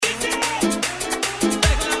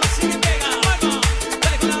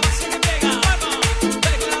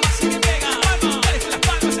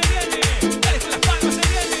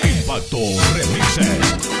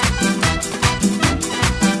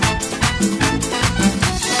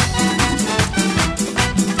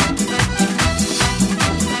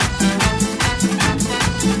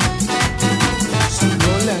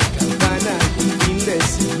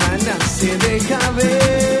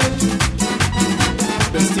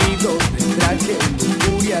salvaje,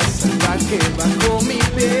 furia salvaje bajo mi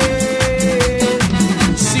piel.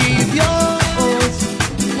 Si Dios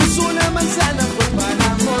puso una manzana fue para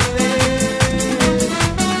morder.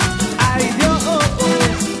 Ay Dios,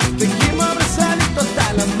 dejemos abrazaditos hasta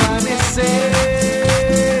el amanecer.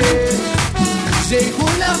 Llegó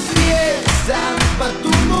la fiesta pa'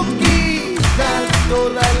 tu boquita,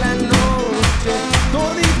 toda la noche,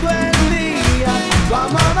 todito el día.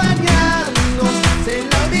 Vamos a bañarnos en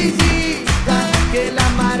la orillita, que la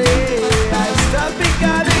marea está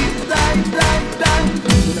picadita y tan.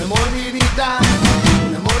 Una mordidita,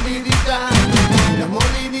 una mordidita, una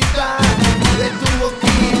mordidita de tu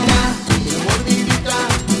boquita. Una mordidita,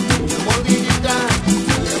 una mordidita,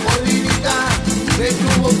 una mordidita de tu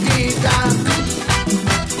boquita.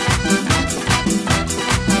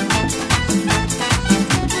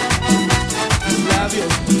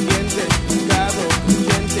 Labios, dientes, pescado,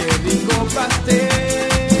 crujiente, rico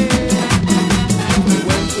pastel.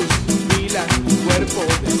 Buen suspira, tu cuerpo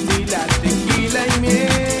destila tequila y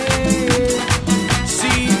miel.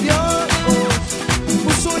 Si Dios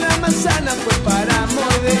puso una manzana fue para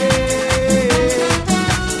morder.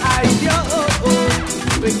 Ay Dios,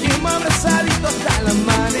 dejemos abrazaditos hasta el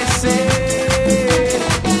amanecer.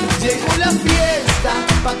 Llegó la fiesta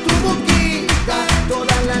pa' tu boquita,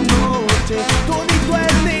 toda la noche, todito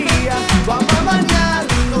el día. Vamos a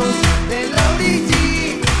bañarnos en la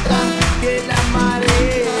orillita, que la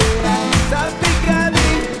marea está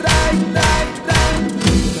picadita y tan.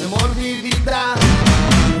 Una mordidita,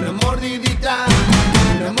 una mordidita,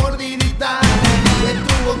 una mordidita de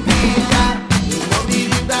tu boquita. Una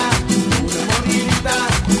mordidita, una mordidita,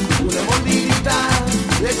 una mordidita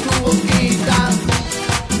de tu boquita.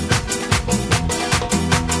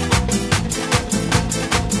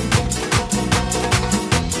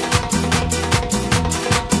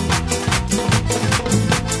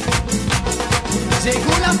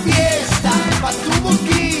 Llegó la fiesta pa' tu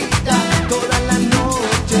boquita, toda la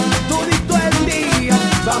noche, todito el día.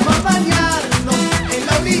 Vamos a bañarnos en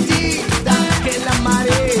la orillita, que la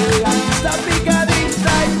marea está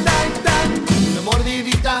picadita y tan. Una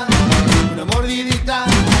mordidita, una mordidita,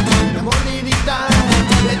 una mordidita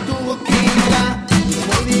de tu boquita. Una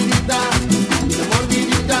mordidita, una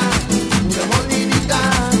mordidita, una mordidita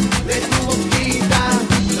de tu boquita.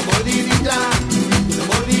 Una mordidita, una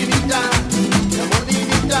mordidita, una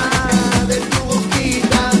mordidita de tu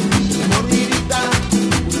boquita. Una mordidita,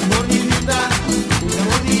 una mordidita, una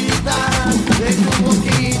mordidita de tu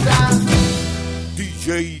boquita. DJ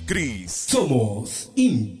Cris. Somos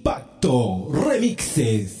Impacto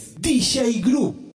Remixes DJ Group.